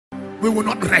We will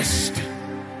not rest.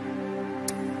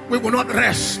 We will not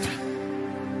rest.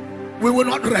 We will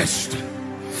not rest.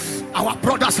 Our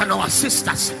brothers and our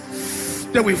sisters,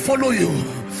 they will follow you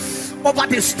over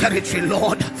this territory,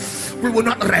 Lord. We will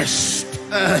not rest.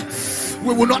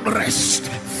 We will not rest.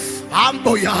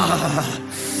 Amboya,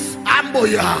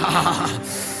 Amboya,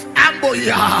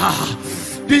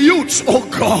 Amboya. The youths, oh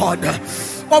God,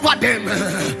 over them,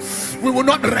 we will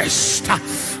not rest.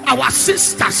 Our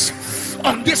sisters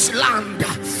on this land,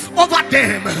 over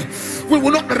them, we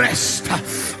will not rest.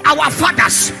 Our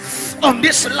fathers on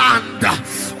this land,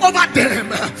 over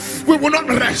them, we will not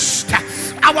rest.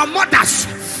 Our mothers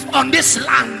on this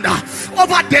land,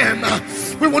 over them,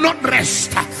 we will not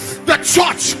rest. The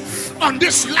church on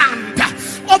this land,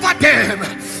 over them,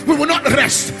 we will not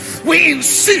rest. We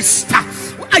insist.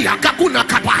 We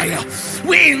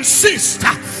insist.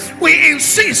 We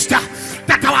insist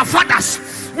that our fathers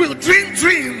will dream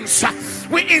dreams.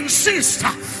 We insist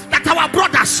that our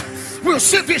brothers will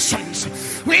see visions.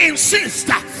 We insist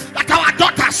that our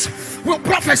daughters will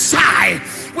prophesy.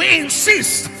 We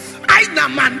insist. Aina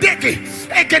mandegi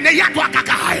egeneyatwa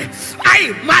kakai.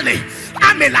 Ai male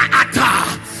amela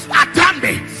ata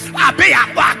atambe abeya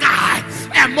wakai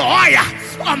emoya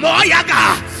omoya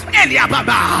ga elia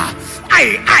baba.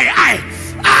 Ai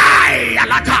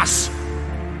alatas.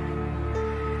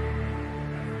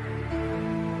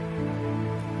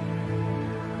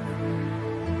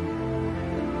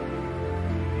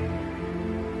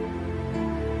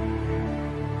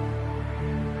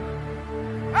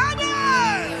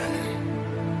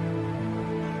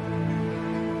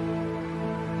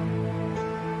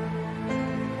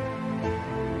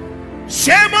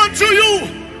 Shame unto you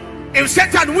if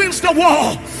Satan wins the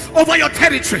war over your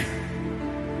territory.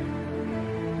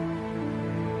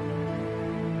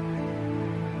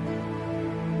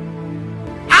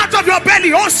 Out of your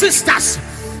belly, oh sisters,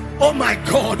 oh my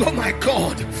God, oh my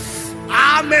God.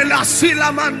 Amela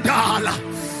sila mandala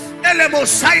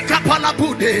elemosaika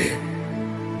palabude.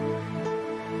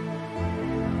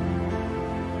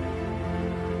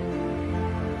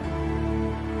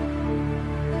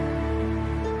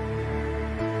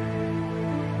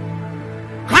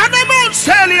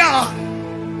 Celia.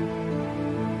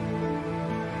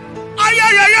 Ay.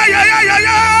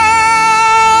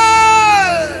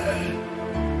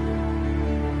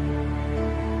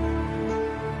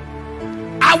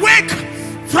 Awake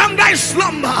from thy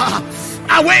slumber,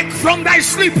 awake from thy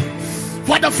sleep,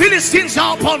 for the Philistines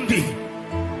are upon thee.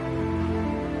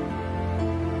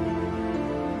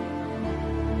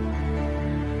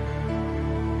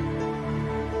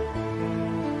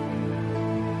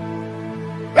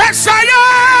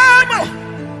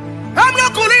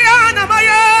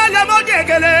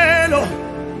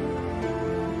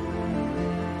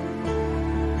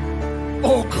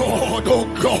 Oh God, oh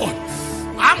God.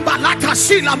 Ambalata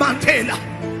sila mantela.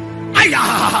 Aya.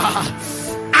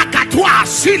 Akatwa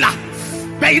sila.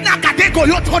 Beina kadeko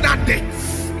yotonande.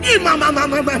 Imama.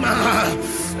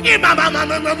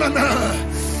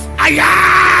 Aya.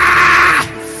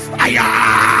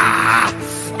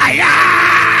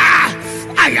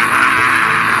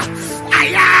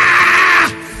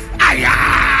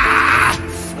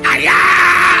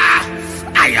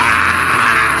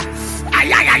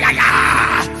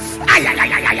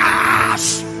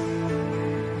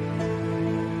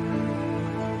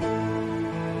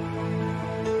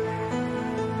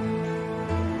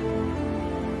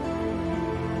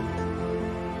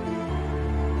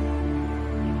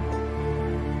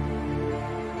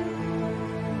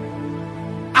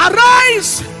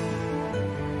 Arise.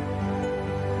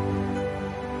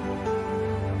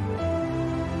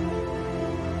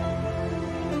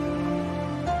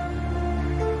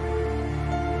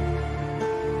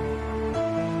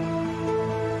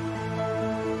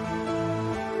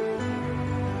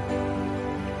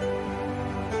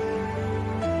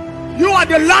 You are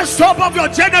the last hope of your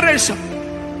generation.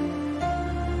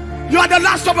 You are the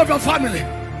last hope of your family.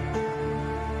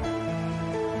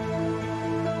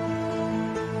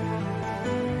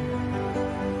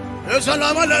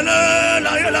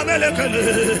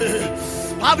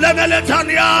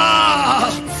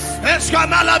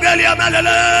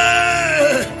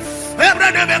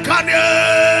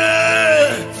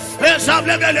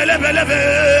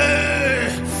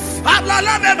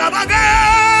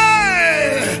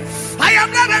 I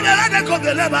am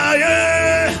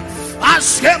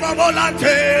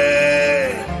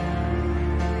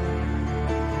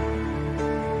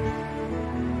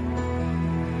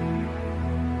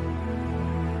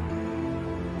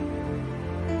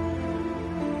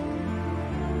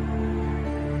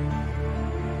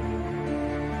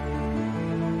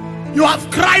You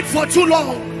have cried for too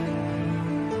long.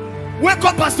 Wake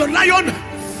up as the lion.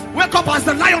 Wake up as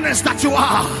the lioness that you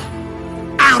are.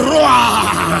 And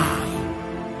roar.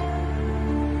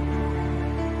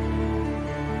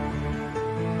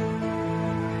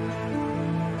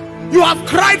 You have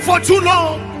cried for too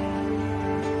long.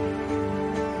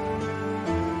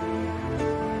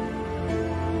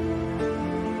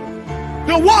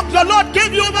 The work the Lord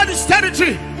gave you over this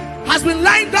territory has been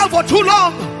lying down for too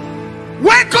long.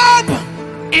 Wake up!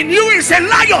 In you is a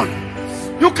lion.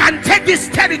 You can take this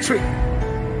territory.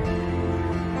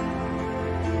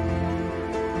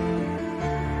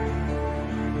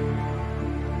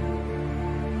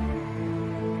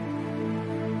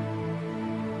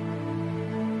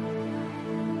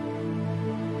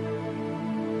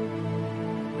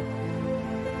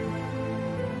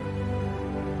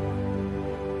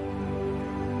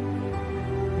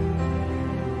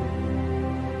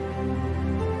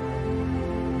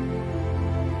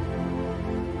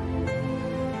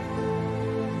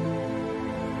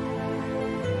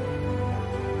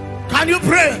 Can you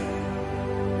pray?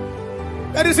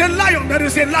 There is a lion, there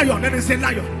is a lion, there is a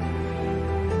lion.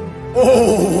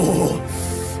 Oh,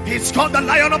 he's called the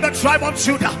Lion of the tribe of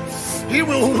Judah. He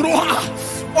will roar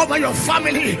over your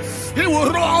family. He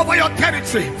will roar over your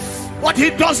territory. But he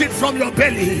does it from your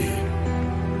belly.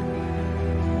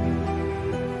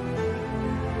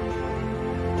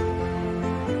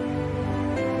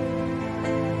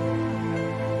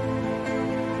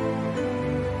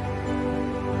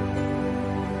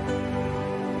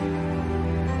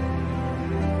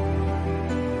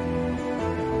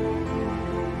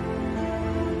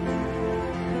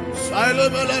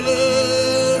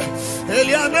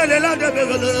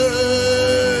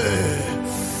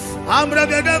 Amra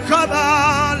de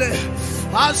kabale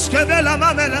askebela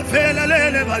mamela fele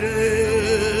lele bare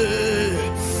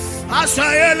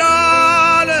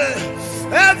asayelale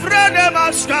efrede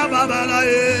maskaba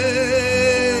balae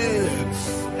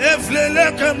eflele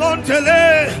ke montele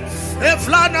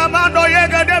eflana mando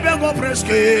yega de bengo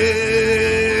preske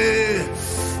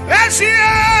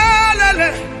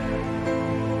esielele.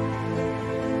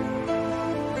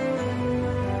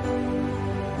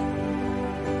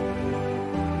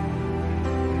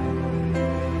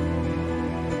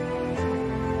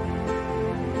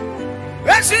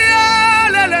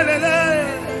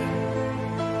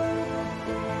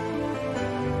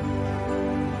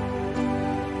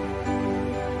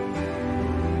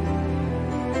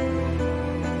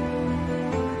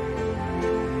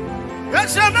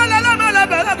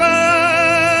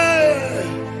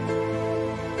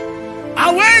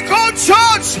 Awake, O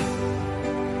church,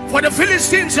 for the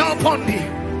Philistines are upon thee.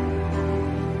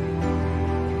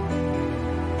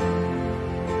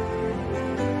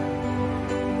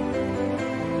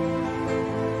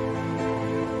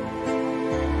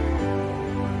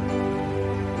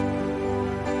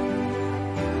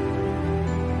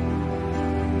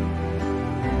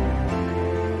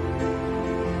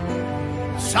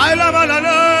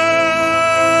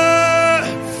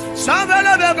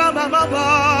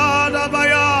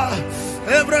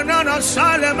 Evrenana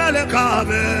sale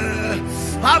melekabe,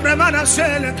 abremana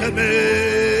sele kebe.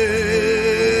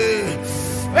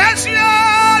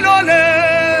 Esialole,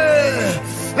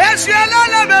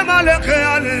 esialale be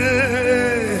malekeale,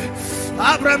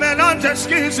 abremenante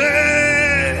skize,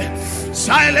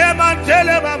 sale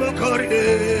mantele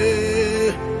babokori.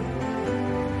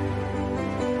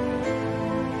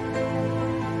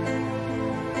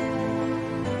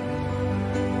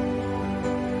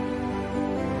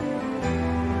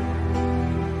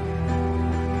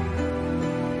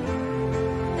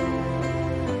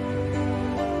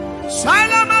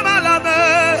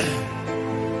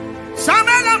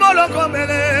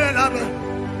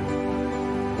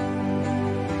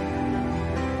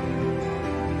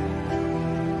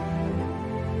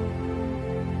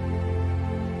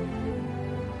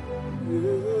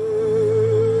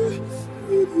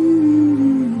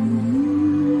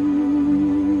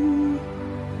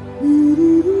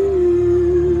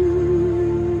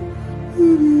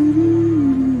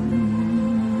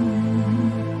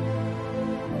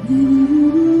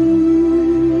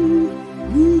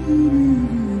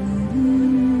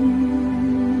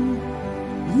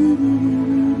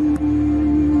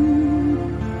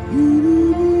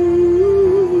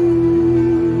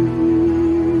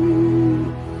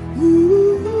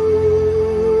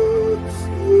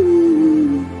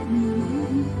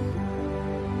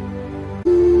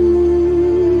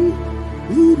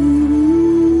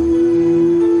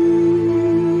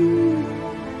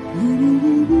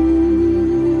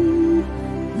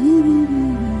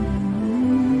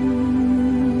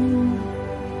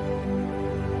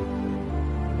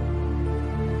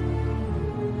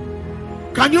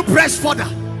 Can you press further?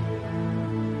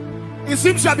 It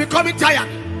seems you are becoming tired.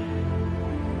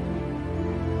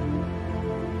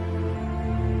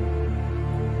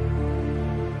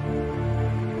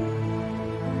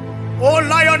 Oh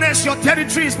lioness, your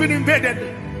territory has been invaded.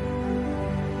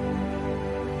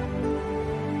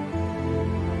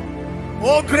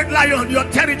 Oh great lion, your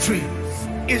territory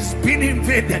is being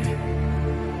invaded.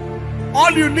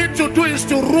 All you need to do is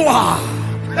to roar.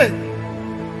 Hey.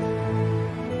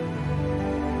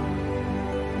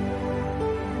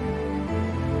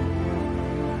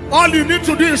 All you need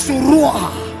to do is to roar.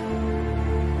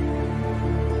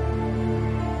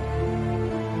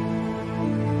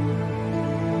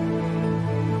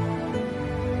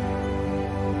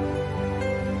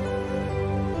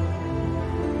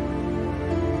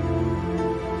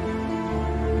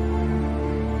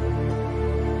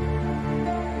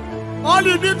 All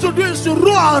you need to do is to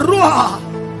roar, roar.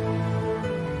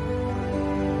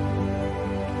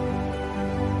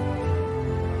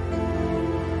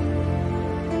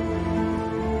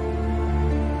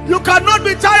 You cannot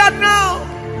be tired now.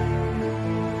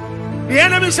 The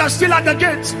enemies are still at the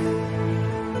gate.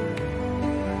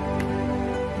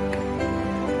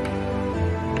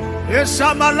 Yes,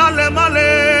 Amalale Male.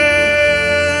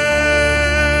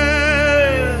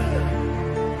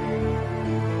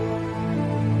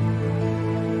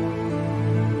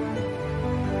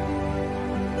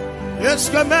 Yes,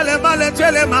 Kamele Male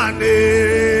Telemande.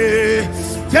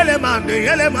 Telemande,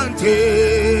 Elemante.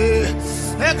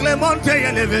 Eklemonte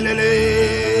Elevelele.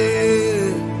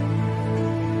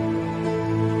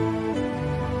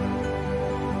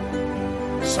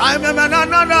 Simon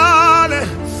Mananale.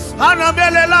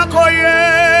 Anabele Lakoye.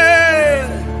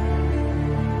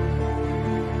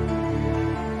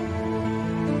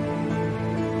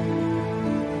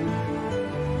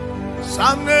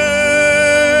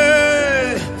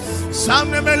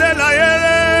 Samne Melela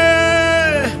Yele.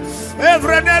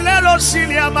 Evrenelelo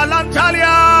Silia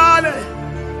Malantaliale.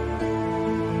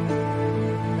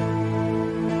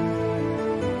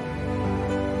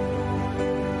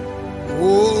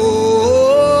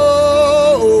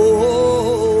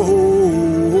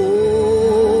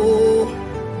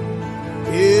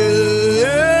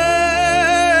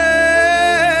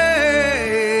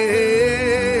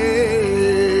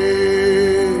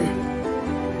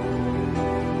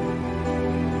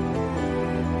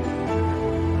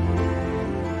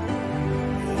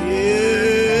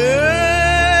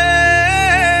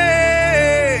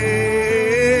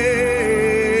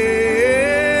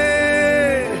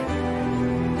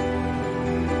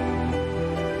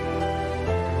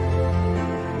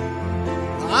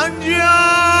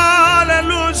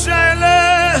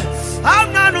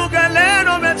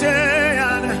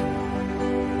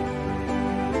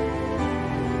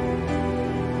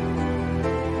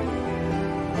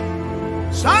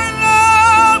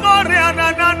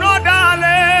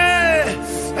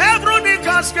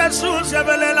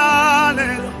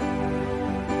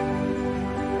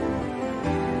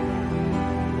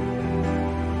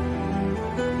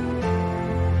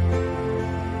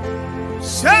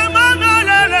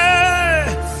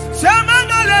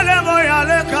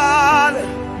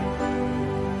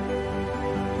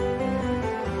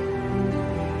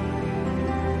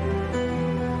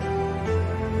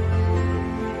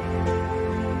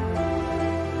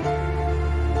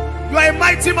 You are a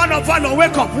mighty man of valor.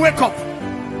 Wake up, wake up,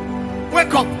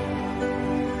 wake up.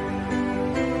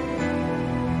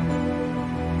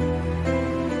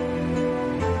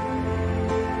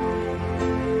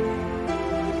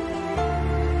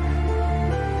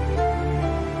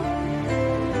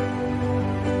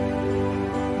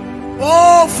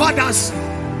 Oh, fathers,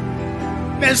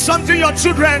 there's something your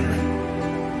children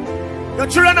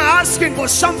are asking for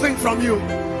something from you,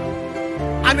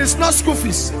 and it's not school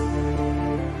fees.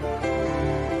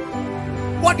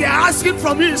 What they are asking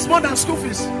from you is more than school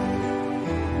fees.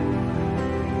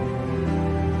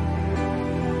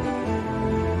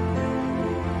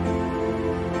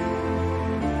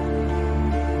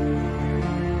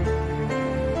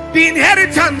 The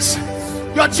inheritance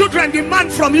your children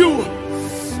demand from you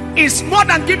is more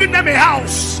than giving them a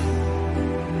house.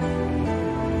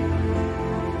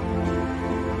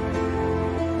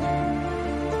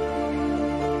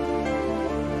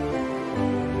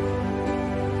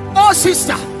 Oh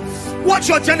sister, what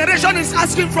your generation is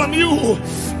asking from you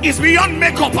is beyond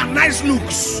makeup and nice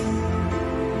looks.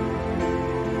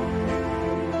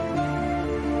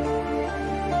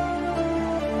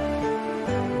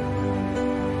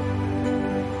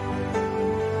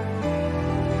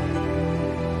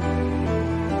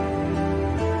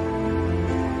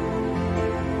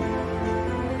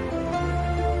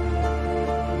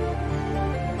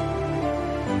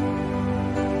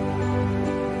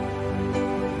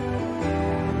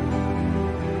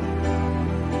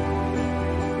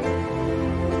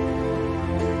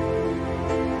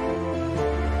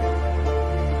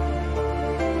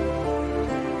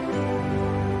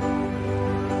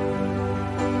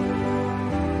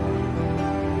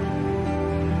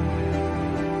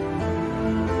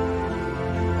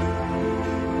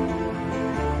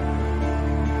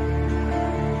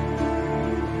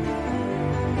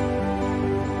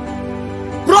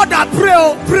 Brother, pray,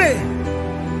 oh, pray.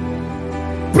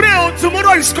 Pray, oh,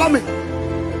 tomorrow is coming.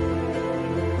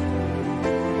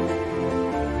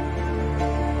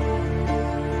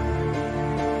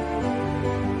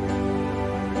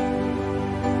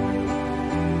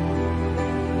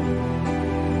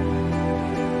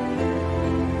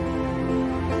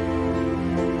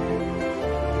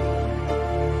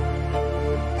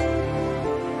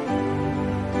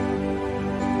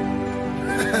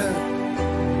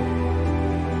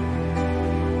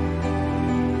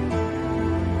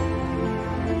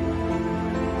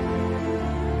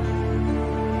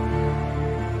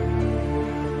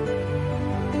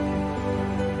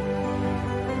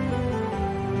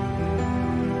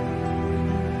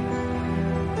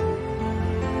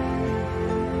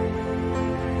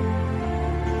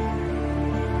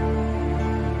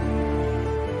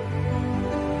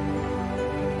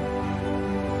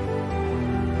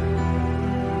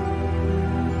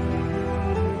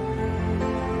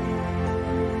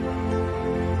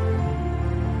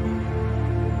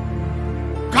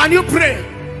 Can you pray?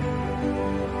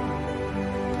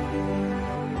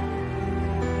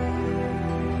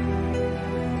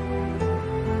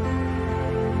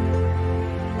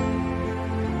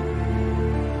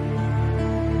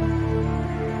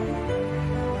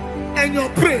 And you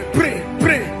pray, pray,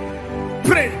 pray,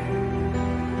 pray,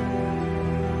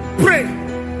 pray.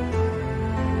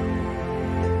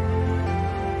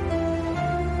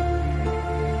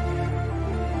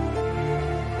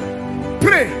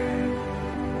 Pray.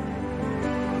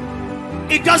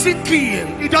 It doesn't kill.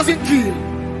 It doesn't kill.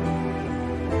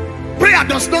 Prayer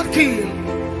does not kill.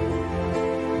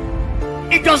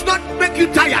 It does not make you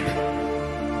tired.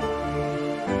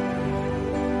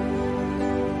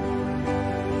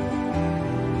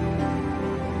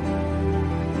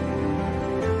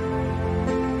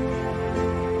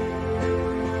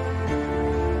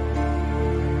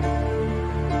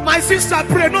 My sister,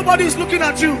 pray. Nobody is looking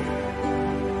at you.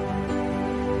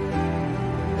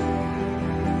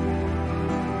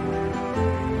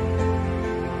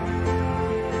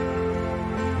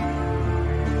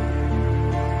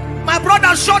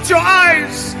 Brother, shut your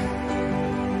eyes.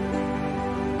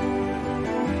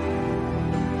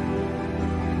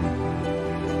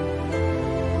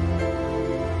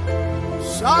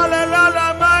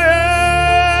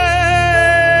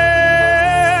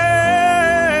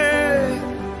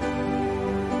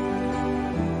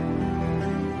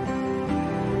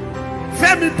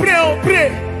 Femi, pray, oh, pray.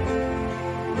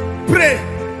 Pray.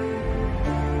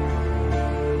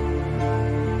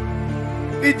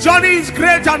 The journey is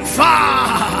great and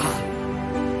far.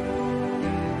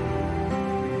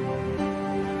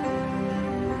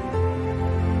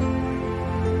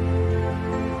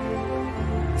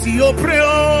 Tio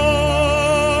preo.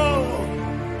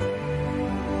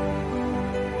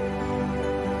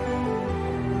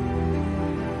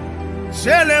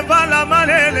 Se leva la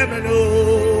manele meno.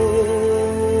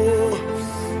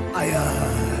 Aya,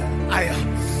 aya.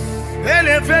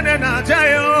 Ele venena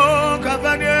jayo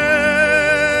kabanye.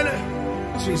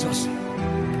 Jesus.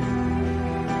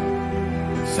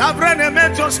 Sabrene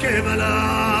mentos que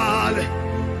valale.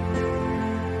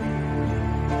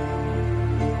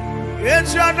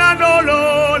 Echana no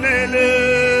lo lele.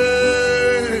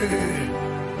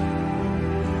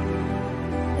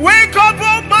 Wake up,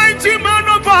 almighty man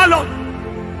of valor,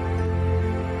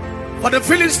 for the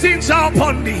Philistines are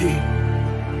upon thee.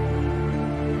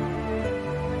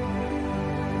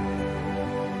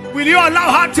 Will you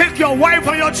allow her to take your wife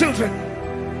and your children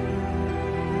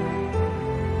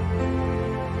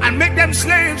and make them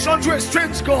slaves unto a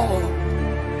strange God?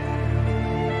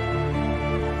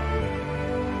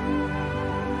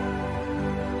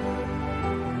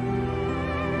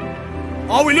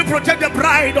 Or will you protect the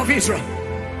bride of Israel?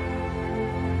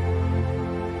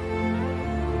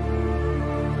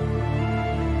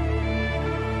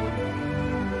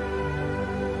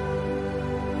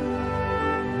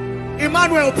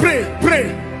 Emmanuel, pray,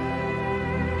 pray.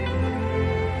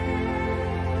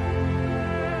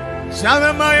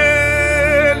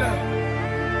 Shalamael.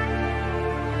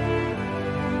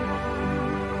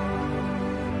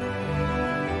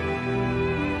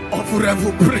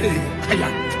 Offrez-vous, pray.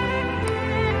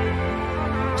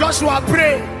 Joshua,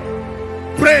 pray,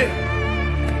 pray.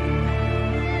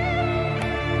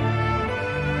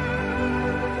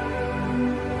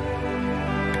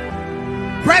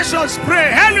 Precious, pray.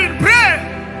 Helen, pray.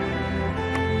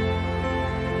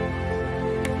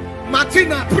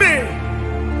 Martina, pray.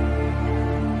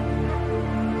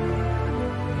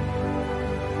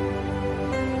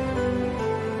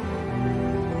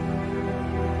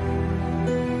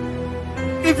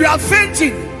 If you are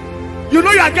fainting, you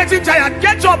know you are getting tired,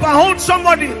 get up and hold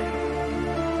somebody.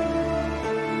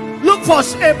 Look for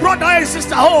a brother and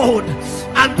sister, hold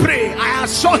and pray. I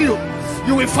assure you,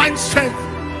 you will find strength.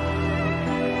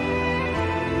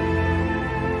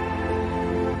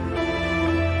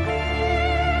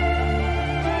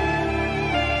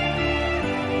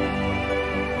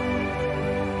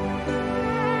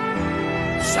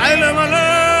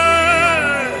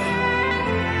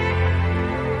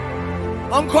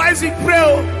 Uncle Isaac,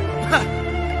 pray.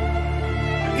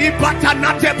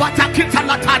 Ibatanate batakita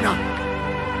latana.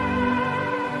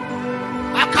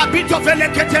 Akabito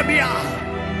veleketemia.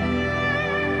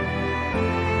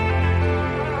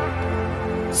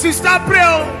 Sister,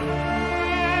 pray.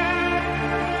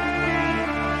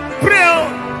 Pray.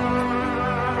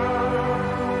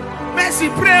 Mercy,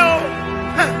 pray.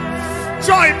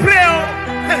 Joy, pray.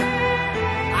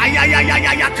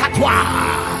 Ayayayayaya katwa.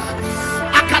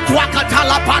 Akatwa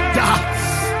katalabanda.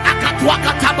 Akatwa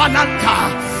katabalanta.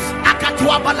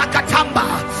 Akatwa balakatamba.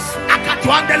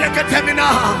 Akatwa ndeleketemina.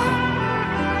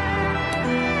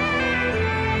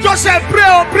 Joseph,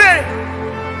 pray, pray.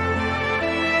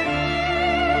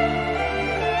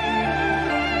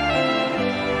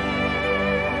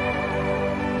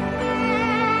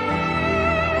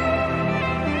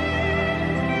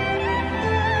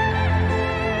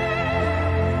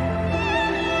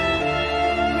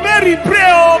 Mary,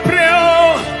 pray, oh, pray,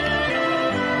 oh.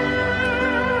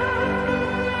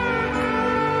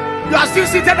 You are still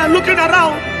seated and looking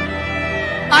around.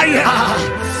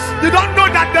 You don't know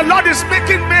that the Lord is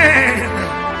making men.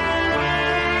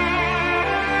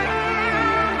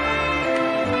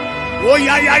 Oh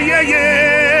yeah, yeah, yeah,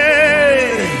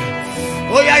 yeah.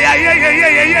 Oh yeah, yeah, yeah, yeah,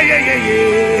 yeah, yeah, yeah, yeah,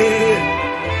 yeah.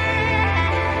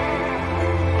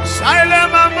 Silent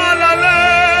mama lale,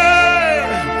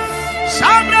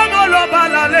 sabra molo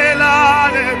balale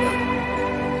lale.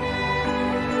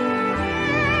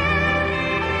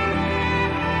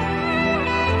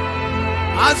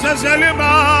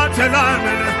 Azazelima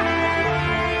telamene.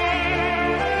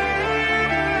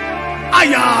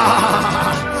 Aya,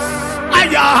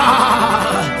 aya,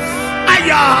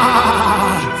 aya.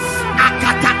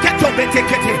 Akataketo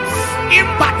betekete.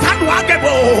 Imbatan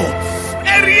wagebo.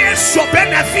 Erie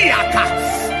sobenefiaka.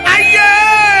 Aye.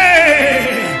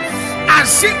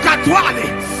 Azika tuale.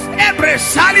 Ebre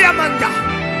sali amanda.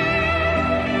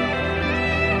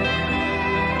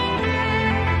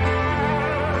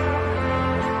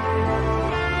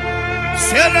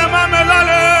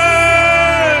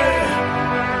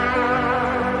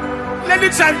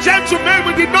 Ladies and gentlemen,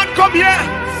 we did not come here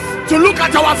to look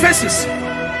at our faces.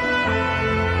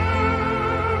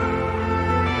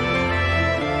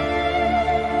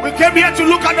 We came here to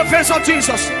look at the face of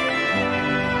Jesus.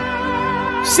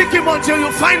 Seek him until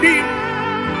you find him.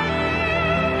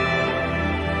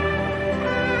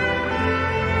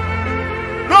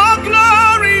 No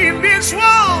glory in this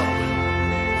world.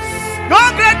 No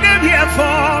great name here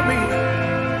for me.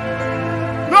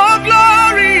 No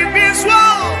glory in this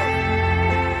world.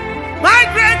 My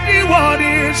great reward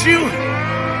is you.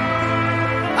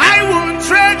 I won't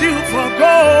trade you for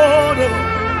gold.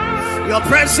 Your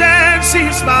presence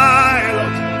is my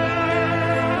Lord.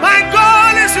 My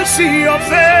goal is to see your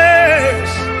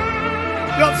face.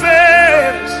 Your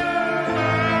face.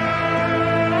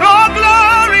 No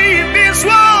glory in this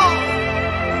world.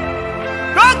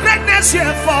 No greatness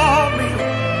here for me.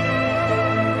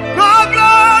 No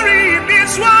glory in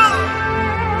this world.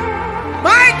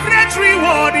 My great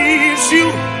reward is you.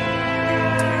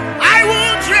 I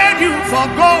won't trade you for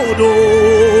gold.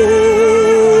 Oh,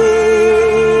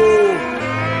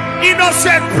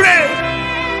 innocent, pray.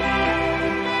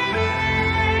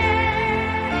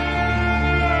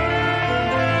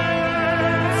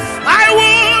 I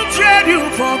won't trade you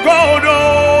for gold. Oh,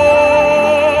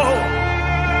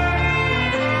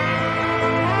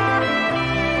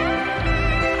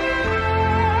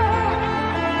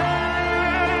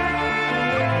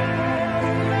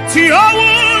 see, I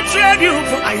won't trade you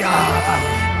for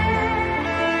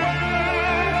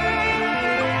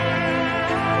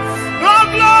no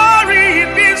glory in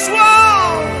this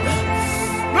world.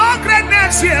 No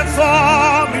greatness here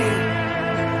for me.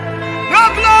 No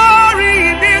glory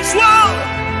in this world.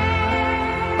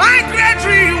 My great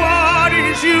reward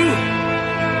is you.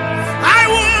 I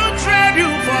won't trade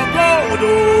you for gold. Oh,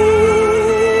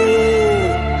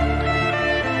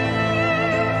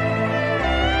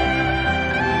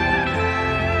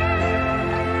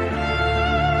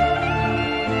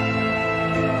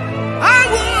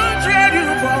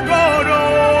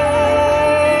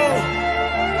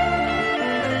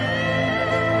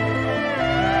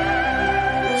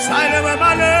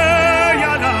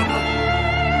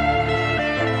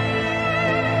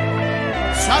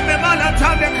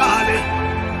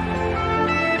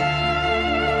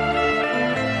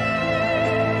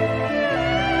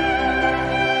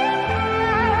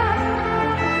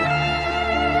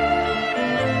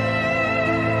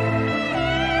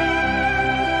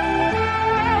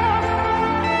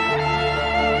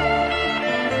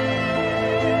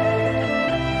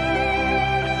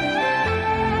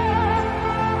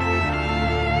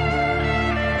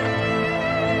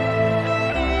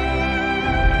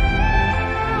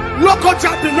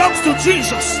 Lokoja belongs to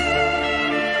Jesus.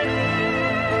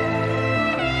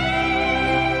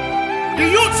 The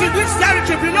youth in this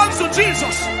territory belongs to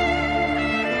Jesus.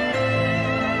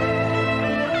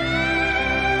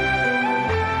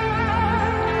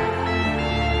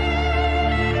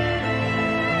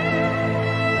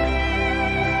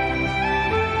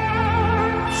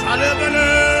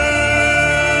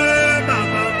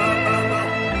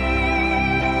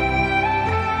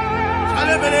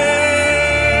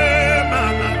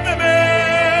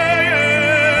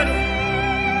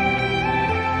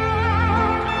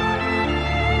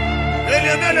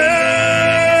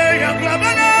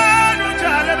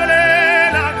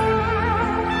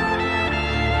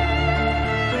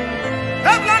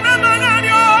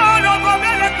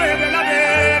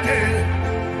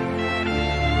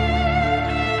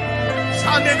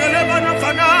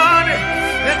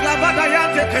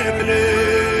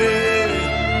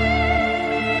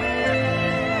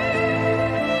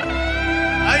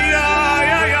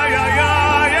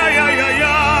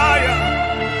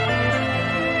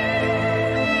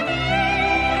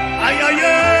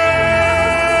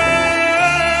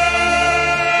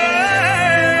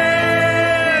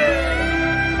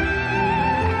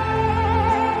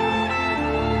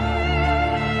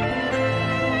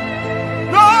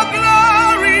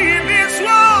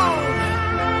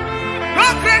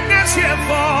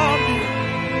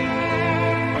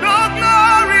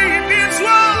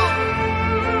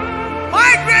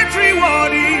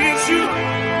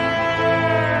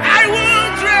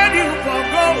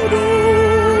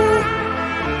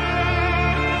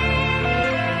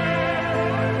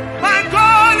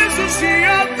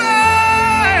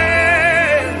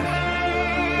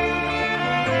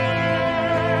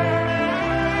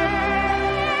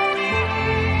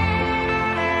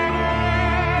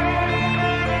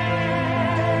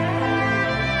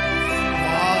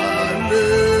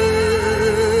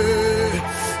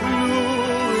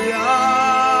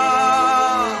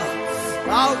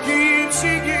 I'll keep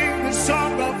singing the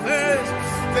song of faith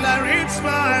till I reach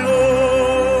my